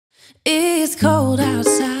It's cold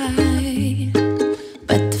outside,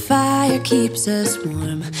 but the fire keeps us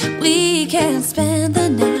warm. We can spend the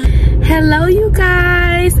night. Hello, you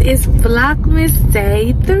guys. It's Vlogmas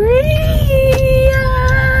day 3.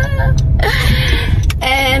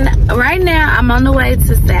 And right now, I'm on the way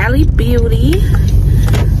to Sally Beauty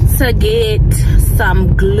to get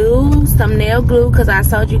some glue, some nail glue, because I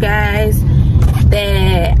told you guys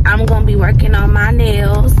that I'm going to be working on my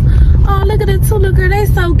nails. Oh, look at the two little girls. They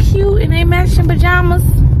so cute and they matching pajamas.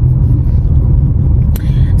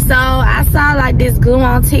 So I saw like this glue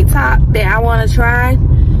on TikTok that I want to try.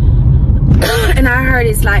 And I heard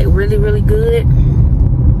it's like really, really good.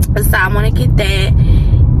 So I want to get that.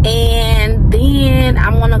 And then I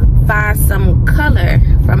want to find some color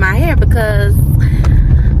for my hair because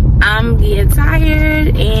I'm getting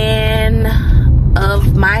tired and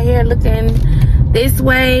of my hair looking this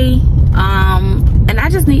way. And I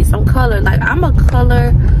just need some color. Like, I'm a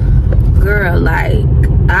color girl. Like,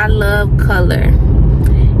 I love color.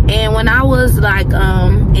 And when I was like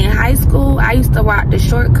in high school, I used to rock the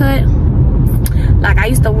shortcut. Like, I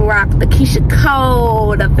used to rock the Keisha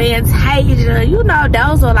Cole, the Fantasia. You know,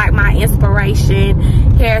 those were like my inspiration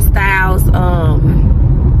hairstyles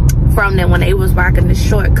from them when they was rocking the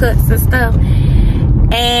shortcuts and stuff.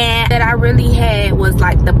 And that I really had was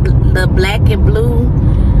like the black and blue.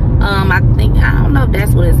 I don't know if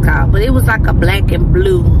that's what it's called, but it was like a black and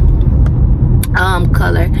blue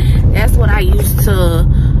color. That's what I used to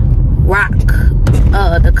rock,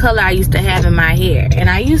 the color I used to have in my hair.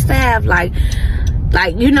 And I used to have like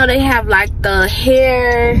you know, they have like the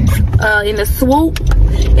hair in the swoop,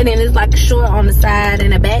 and then it's like short on the side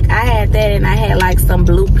and the back. I had that, and I had like some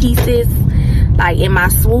blue pieces like in my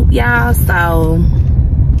swoop, y'all. So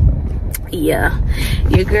yeah,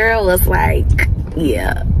 your girl was like,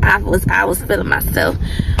 yeah, I was feeling myself.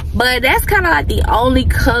 But that's kind of like the only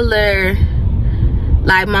color,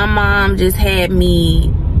 like my mom just had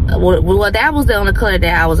me, well, that was the only color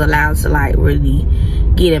that I was allowed to like really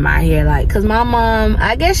get in my hair. Like, cause my mom,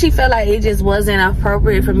 I guess she felt like it just wasn't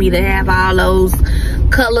appropriate for me to have all those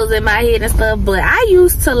colors in my head and stuff. But I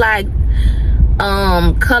used to like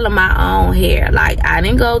color my own hair. Like, I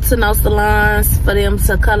didn't go to no salons for them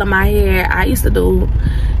to color my hair. I used to do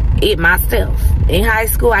it myself. In high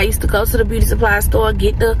school, I used to go to the beauty supply store,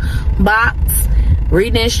 get the box,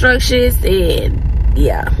 read the instructions, and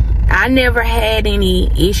yeah, I never had any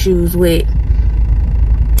issues with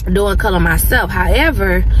doing color myself.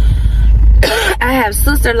 However, I have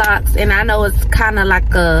sister locks, and I know it's kind of like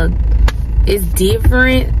it's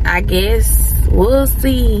different, I guess. We'll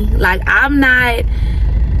see. Like, I'm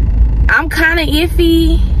kind of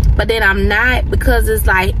iffy, but then I'm not, because it's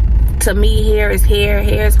like, to me, hair is hair.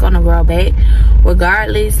 Hair is gonna grow back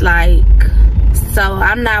regardless. Like, so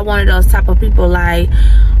I'm not one of those type of people like,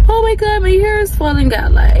 oh my god, my hair is falling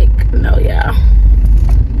out. Like, no, y'all.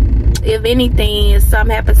 If anything, if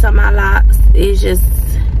something happens to my locks, it just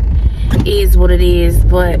is what it is.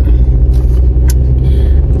 But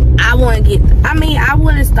I want to I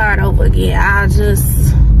wouldn't start over again. I'll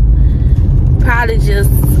just probably just,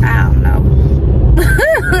 I don't know.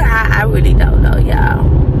 I really don't know, y'all.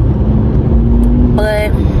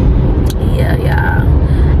 But yeah, y'all,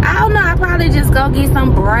 I don't know. I probably just go get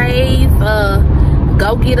some braids,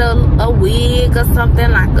 go get a wig or something,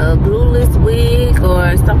 like a glueless wig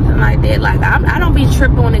or something like that. Like, I don't be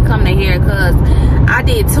tripping when it come to hair, because I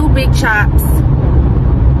did 2 big chops.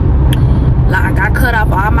 Like, I cut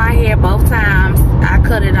off all my hair both times. I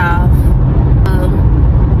cut it off.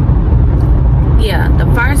 Yeah, the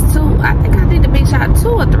first 2, I think I did the big chop 2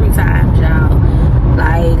 or 3 times, y'all.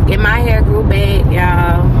 Like, and my hair grew back,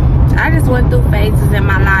 y'all. I just went through phases in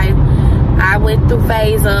my life. I went through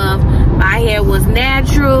phase of my hair was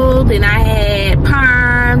natural, then I had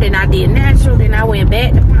perm, then I did natural, then I went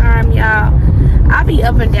back to perm, y'all. I be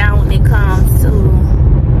up and down when it comes to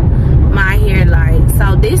my hair. Like,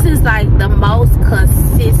 so this is like the most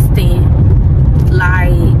consistent,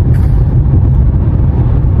 like,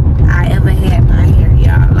 I ever had my hair,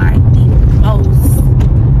 y'all. Like, the most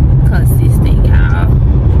consistent, y'all.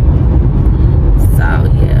 So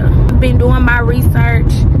yeah, I've been doing my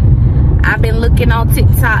research. I've been looking on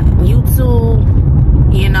TikTok, YouTube,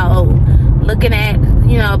 you know, looking at,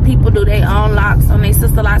 you know, people do their own locks on their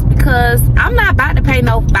sister locks, because I'm not about to pay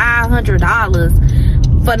no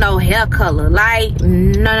 $500 for no hair color. Like,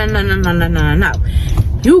 no.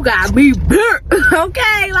 You got me burnt,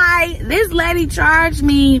 okay? Like, this lady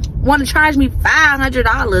want to charge me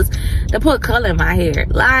 $500 to put color in my hair.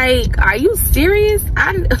 Like, are you serious?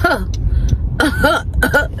 No.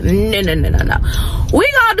 We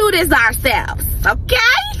gonna do this ourselves,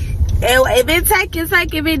 okay? If it take, it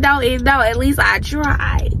take. If it don't, it don't. At least I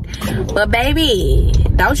tried. But baby,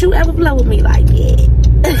 don't you ever play with me like that.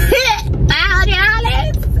 I'll be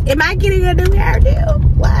honest. Am I getting a new hairdo?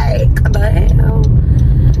 Like the hell?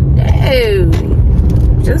 Dude,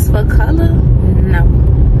 just for color? No.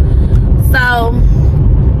 So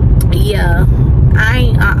yeah, I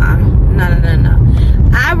ain't no.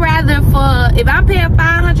 I'd rather if I'm paying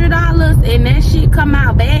 $500 and that shit come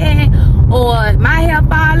out bad or my hair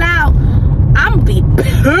fall out, I'm be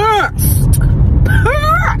pissed,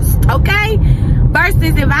 okay?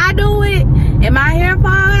 Versus if I do it and my hair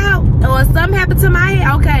fall out or something happen to my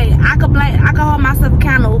hair, okay, I can hold myself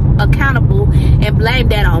accountable and blame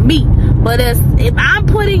that on me. But if I'm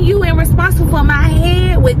putting you in responsible for my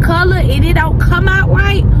hair with color and it don't come out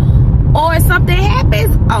right, or something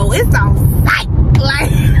happens, oh, it's on sight.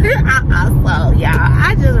 Like, so y'all,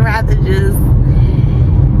 I just rather just,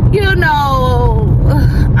 you know,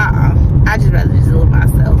 I just rather just do it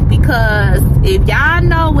myself. Because if y'all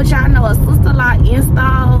know what y'all know, a sister-like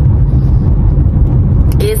install,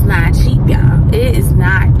 it's not cheap, y'all. It is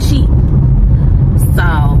not cheap. So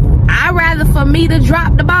I'd rather for me to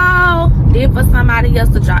drop the ball than for somebody else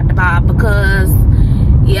to drop the ball. Because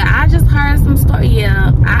yeah, I just heard some story.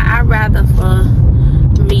 Yeah, I'd rather for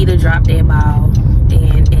me to drop that ball,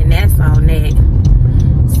 and that's on that.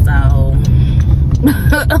 So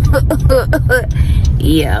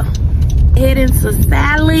yeah, heading to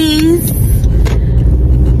Sally's,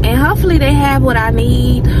 and hopefully they have what I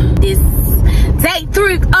need. This day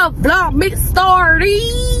 3 of Vlogmas started,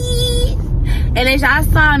 and as y'all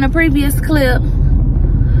saw in the previous clip,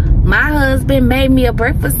 my husband made me a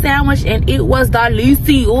breakfast sandwich and it was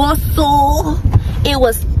delicioso. It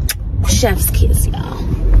was chef's kiss, y'all.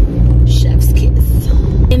 Chef's kiss.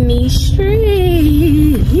 In these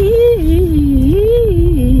streets,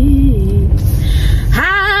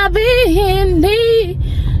 I've been in the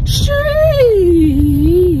streets.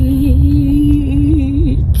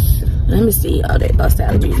 Let me see. Oh, there goes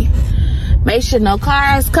Sally. Make sure no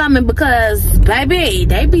cars coming because, baby,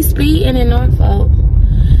 they be speeding in Norfolk.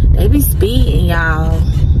 They be speeding, y'all.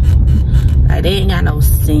 Like, they ain't got no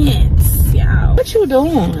sense, y'all. What you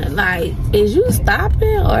doing? Like, is you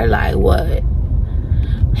stopping or like what?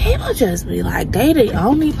 People just be like, they the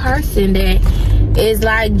only person that is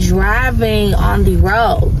like driving on the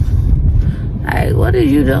road. Like, what are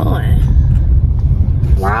you doing?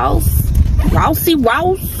 Rossy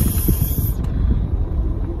Ross.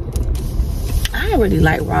 I don't really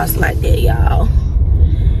like Ross like that, y'all.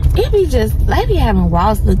 It be just, they be having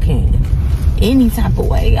Ross looking any type of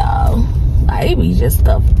way, y'all. Like, it be just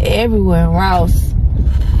stuff everywhere in Ross.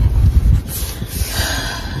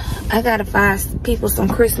 I gotta find people some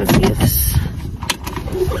Christmas gifts,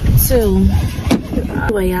 too.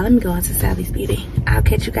 Anyway, y'all, let me go into Sally's Beauty. I'll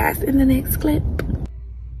catch you guys in the next clip.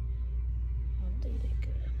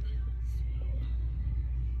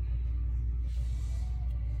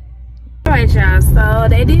 Alright, y'all, so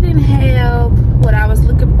they didn't have what I was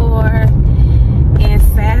looking for in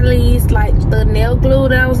Sally's, like the nail glue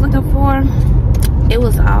that I was looking for. It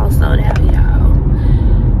was all sold out, y'all.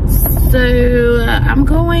 So I'm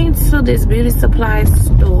going to this beauty supply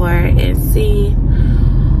store and see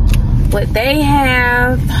what they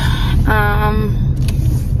have.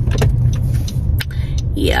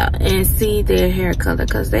 Yeah, and see their hair color,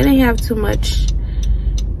 because they didn't have too much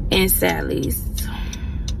in Sally's.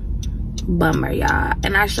 Bummer, y'all.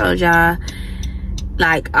 And I showed y'all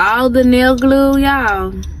like all the nail glue,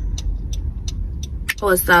 y'all,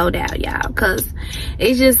 was sold out, y'all, because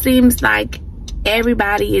it just seems like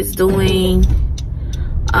everybody is doing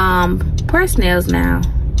pressed nails now.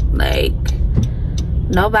 Like,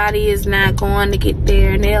 nobody is not going to get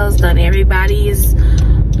their nails done. Everybody is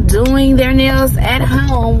doing their nails at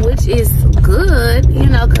home, which is good, you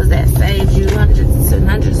know, because that saves you hundreds and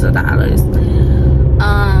hundreds of dollars.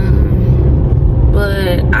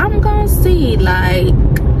 But I'm gonna see, like,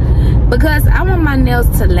 because I want my nails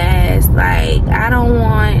to last. Like, I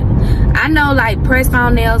know like press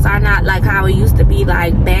on nails are not like how it used to be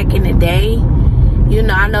like back in the day. You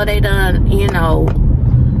know, I know they done, you know,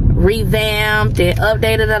 revamped and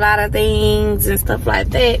updated a lot of things and stuff like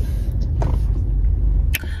that.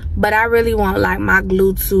 But I really want like my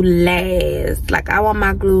glue to last. Like, I want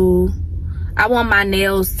my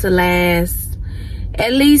nails to last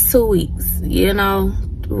at least 2 weeks, you know,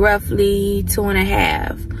 roughly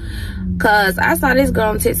 2.5. Cause I saw this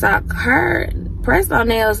girl on TikTok, her press-on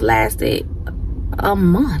nails lasted a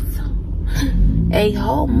month. A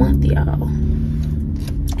whole month, y'all.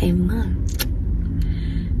 A month.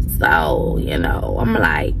 So, you know, I'm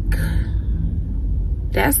like,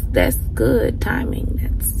 that's good timing.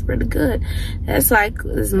 That's really good. That's like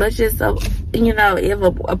as much as you know, if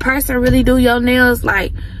a person really do your nails,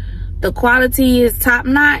 like the quality is top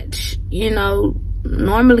notch, you know,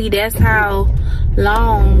 normally that's how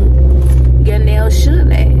long your nails should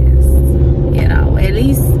last, you know, at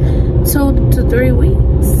least 2 to 3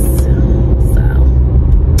 weeks. So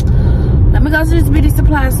let me go to this beauty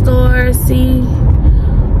supply store, see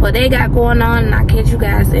what they got going on, and I'll catch you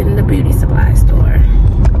guys in the beauty supply store.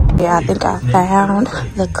 Yeah, I think I found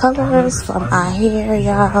the colors for my hair,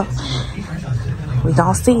 y'all. We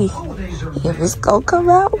gonna see if it's gonna come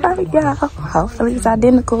out right, y'all. Hopefully it's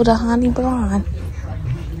identical to Honey Blonde.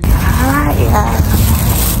 Alright, y'all.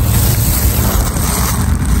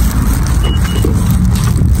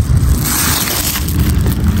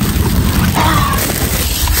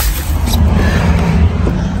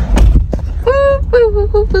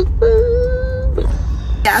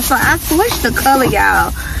 Yeah, so I switched the color,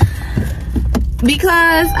 y'all,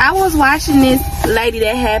 because I was watching this lady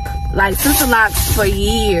that had like sister locks for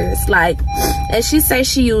years, like, and she said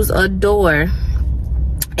she used Adore,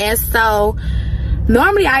 and so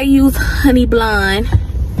normally I use Honey Blonde,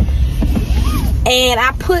 and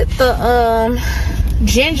I put the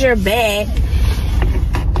ginger back.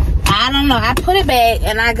 I don't know, I put it back,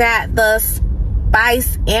 and I got the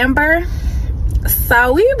Spice Amber.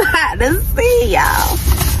 So we about to see, y'all,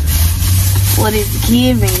 what it's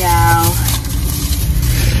giving, y'all.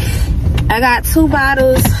 I got 2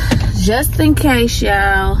 bottles just in case,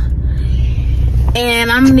 y'all,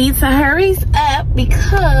 and I'm gonna need to hurry up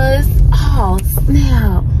because, oh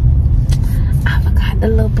snap, I forgot the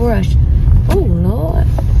little brush. Oh Lord,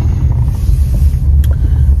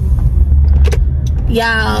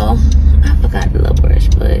 y'all, I forgot the little brush,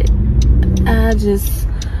 but I just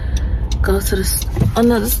go to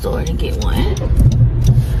another store and get one.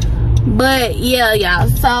 But yeah, y'all,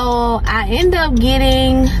 so I end up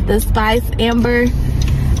getting the Spice Amber.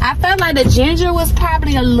 I felt like the ginger was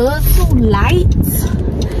probably a little too light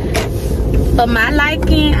for my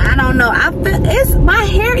liking. I don't know, I feel my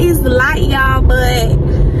hair is light, y'all, but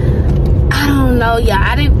I don't know, y'all.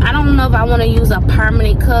 I don't know if I want to use a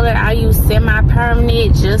permanent color. I use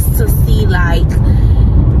semi-permanent just to see, like,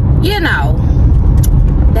 you know,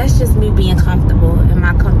 that's just me being comfortable in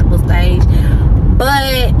my comfortable stage.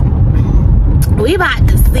 But we about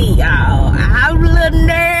to see, y'all. I'm a little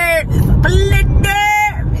nervous. I'm a little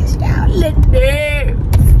nervous, y'all. A little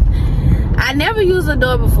nervous. I never used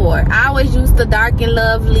Adore before. I always used the Dark and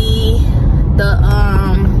Lovely. The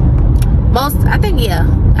I think, yeah,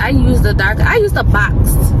 I used the dark. I used the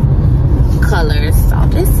box colors. So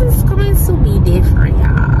this is going to be different,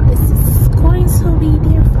 y'all. This is going to be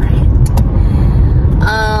different.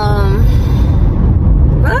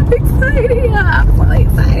 I'm excited, y'all. I'm so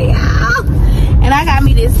excited, y'all. And I got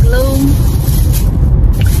me this glue,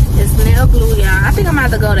 this nail glue, y'all. I think I'm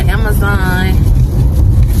about to go to Amazon.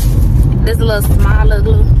 This little smaller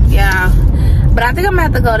glue, yeah. But I think I'm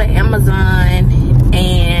about to go to Amazon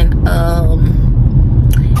and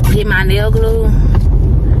get my nail glue.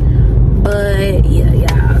 But yeah,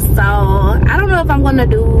 y'all. So I don't know if I'm gonna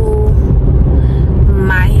do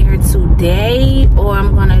my hair today or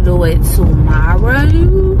I'm gonna do it tomorrow,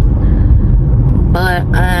 but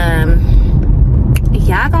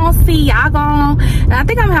y'all gonna see, y'all gonna, and I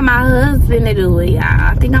think I'm gonna have my husband to do it, y'all.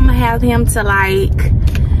 I think I'm gonna have him to, like,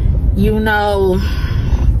 you know,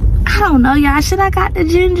 I don't know, y'all. Should I got the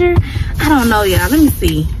ginger? I don't know, y'all. Let me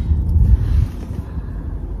see.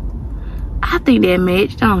 I think that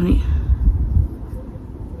matched, don't it?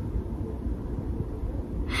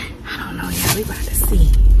 I don't know, y'all. We about to see.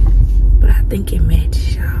 But I think it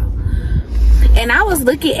matches, y'all. And I was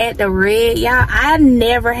looking at the red, y'all. I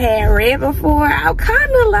never had red before. I'm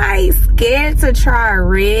kind of like scared to try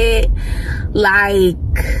red. Like,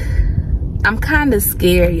 I'm kind of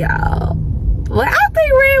scared, y'all. But I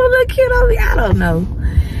think red would look cute on me. I don't know.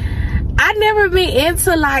 I never been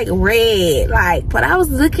into like red, like, but I was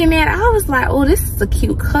looking at it, I was like, oh, this is a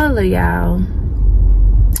cute color, y'all.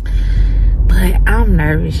 But I'm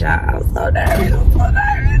nervous, y'all. I'm so nervous. I'm so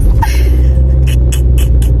nervous.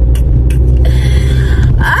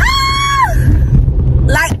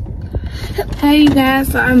 Like, hey you guys,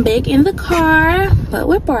 so I'm back in the car, but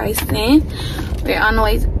with Bryson. We're on the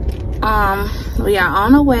way. We are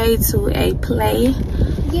on the way to a play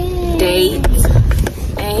date,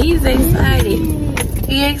 and he's excited.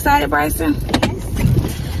 You excited, Bryson?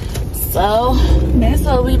 Yes. So that's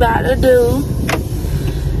what we about to do.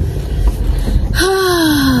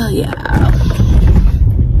 Yeah.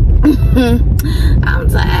 I'm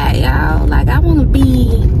tired, y'all. Like, I want to be,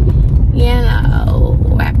 you know,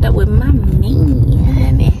 wrapped up with my man.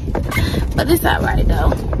 But it's alright though.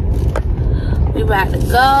 We about to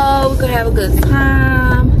go. We're gonna have a good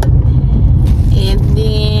time. And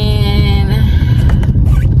then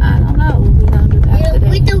I don't know what we're gonna do after that.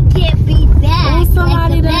 We don't can't be bad. Oh,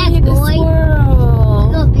 somebody done hit the squirrel.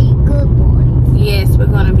 We're gonna be good boys. Yes, we're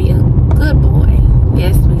gonna be a good boy.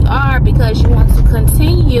 Yes, we are, because you want to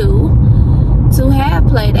continue to have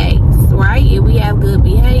play dates, right? If we have good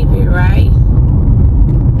behavior, right?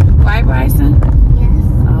 Right, Bryson? Yes.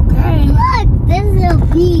 Okay. Look, this is a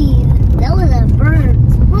bee. That was a bird.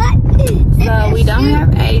 What? So we don't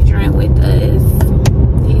have Adrian with us.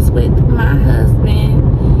 He's with my husband.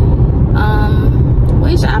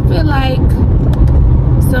 Which I feel like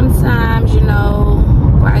sometimes, you know,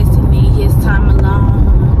 Bryson need his time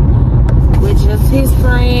alone with just his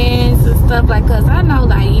friends and stuff like. Cause I know,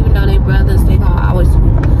 like, even though they brothers, they gonna always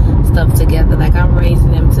do stuff together. Like, I'm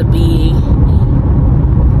raising them to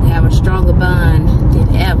have a stronger bond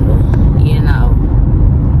than ever, you know.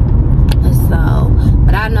 So,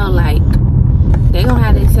 but I know, like, they gonna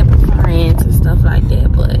have their separate friends and stuff like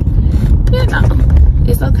that. But you know,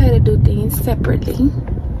 it's okay to do things separately,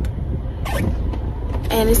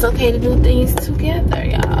 and it's okay to do things together,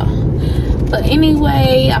 y'all. But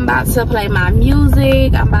anyway, I'm about to play my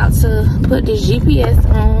music. I'm about to put this GPS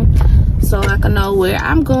on so I can know where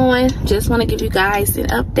I'm going. Just want to give you guys an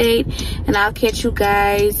update, and I'll catch you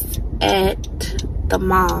guys at the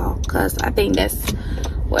mall, because I think that's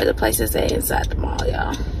where the place is at, inside the mall,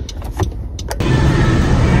 y'all.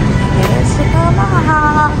 Here's the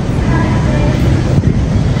mall.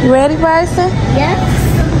 You ready, Bryson? Yes.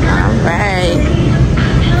 All right.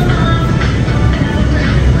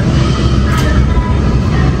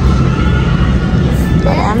 Go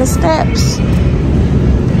down the steps.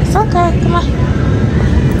 It's okay, come on.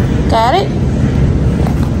 Got it?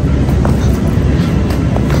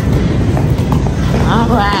 All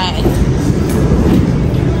right.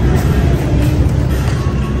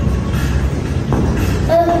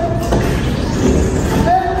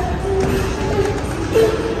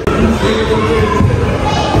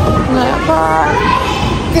 That car.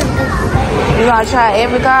 You gonna try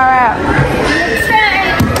every car out?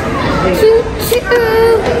 Choo choo.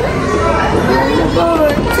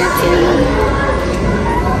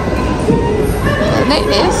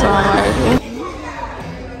 This one working.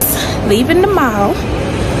 Leaving the mall.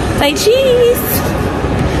 Say cheese.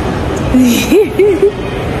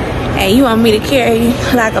 Hey, you want me to carry you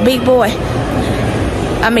like a big boy?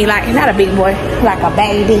 I mean, like, not a big boy, like a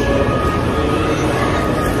baby.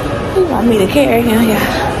 You want me to carry him?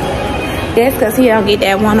 Yeah. That's because he don't get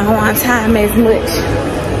that one-on-one time as much.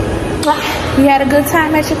 You had a good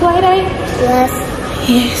time at your play date? Yes.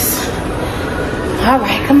 Yes. All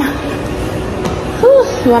right, come on. Whew.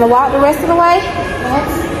 You want to walk the rest of the way? Yes.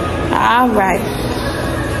 All right.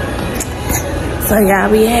 So y'all,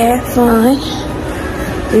 we had fun.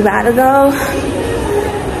 We about to go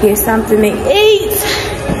get something to eat,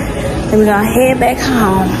 and we're gonna head back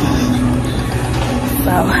home.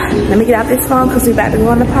 So let me get out this phone because we about to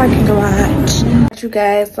go in the parking garage. You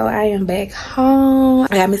guys, so I am back home.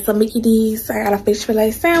 I got me some Mickey D's. I got a fish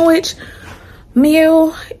fillet sandwich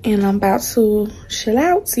meal, and I'm about to chill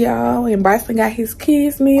out, y'all. And Bryson got his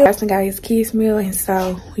kids meal. And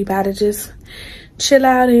so we about to just chill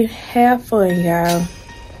out and have fun, y'all.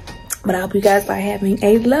 But I hope you guys are having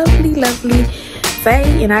a lovely, lovely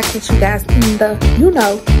day, and I'll catch you guys in the, you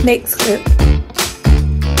know, next clip.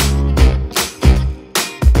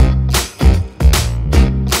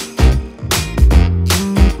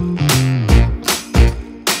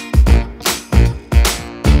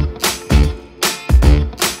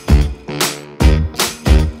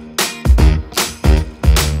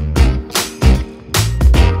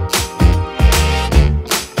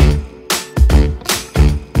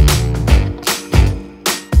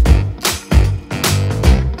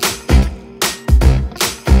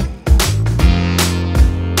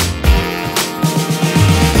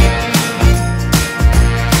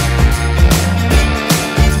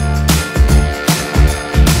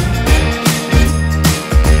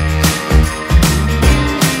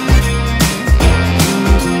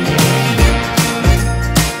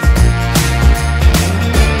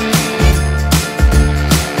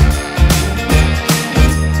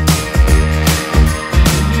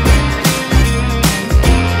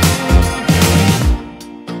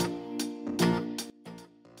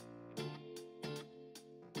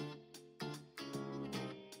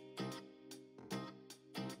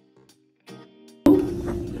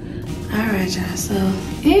 Alright, y'all, so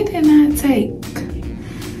it did not take.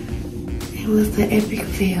 It was the epic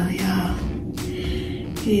fail, y'all.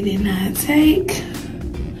 It did not take.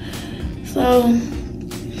 So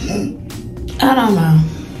I don't know.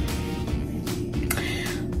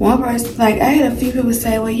 One person, like, I had a few people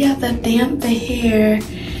say, well, you have to damp the hair,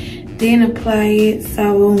 then apply it.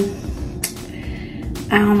 So,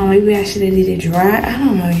 I don't know, maybe I should have did it dry. I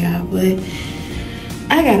don't know, y'all, but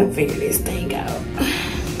I gotta figure this thing out.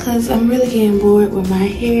 Cause I'm really getting bored with my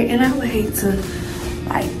hair, and I would hate to,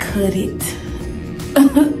 like, cut it.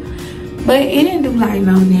 But it didn't do, like,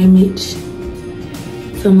 no damage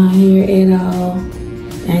to my hair at all.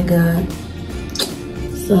 Thank God.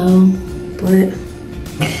 So, but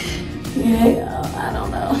yeah, I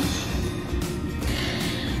don't know.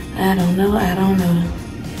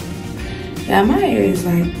 Yeah, my hair is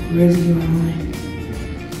like really growing.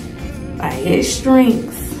 Like it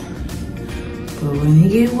shrinks, but when it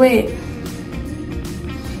get wet,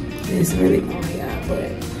 it's really growing out.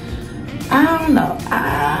 But I don't know.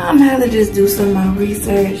 I'm gonna have to just do some more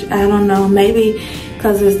research. I don't know. Maybe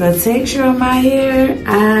because it's the texture of my hair.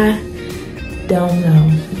 I don't know,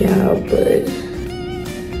 y'all, but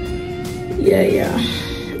yeah.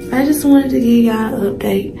 I just wanted to give y'all an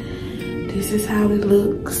update. This is how it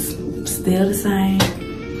looks. Still the same.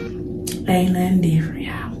 Ain't nothing different,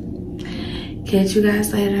 y'all. Catch you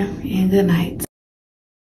guys later, and good night.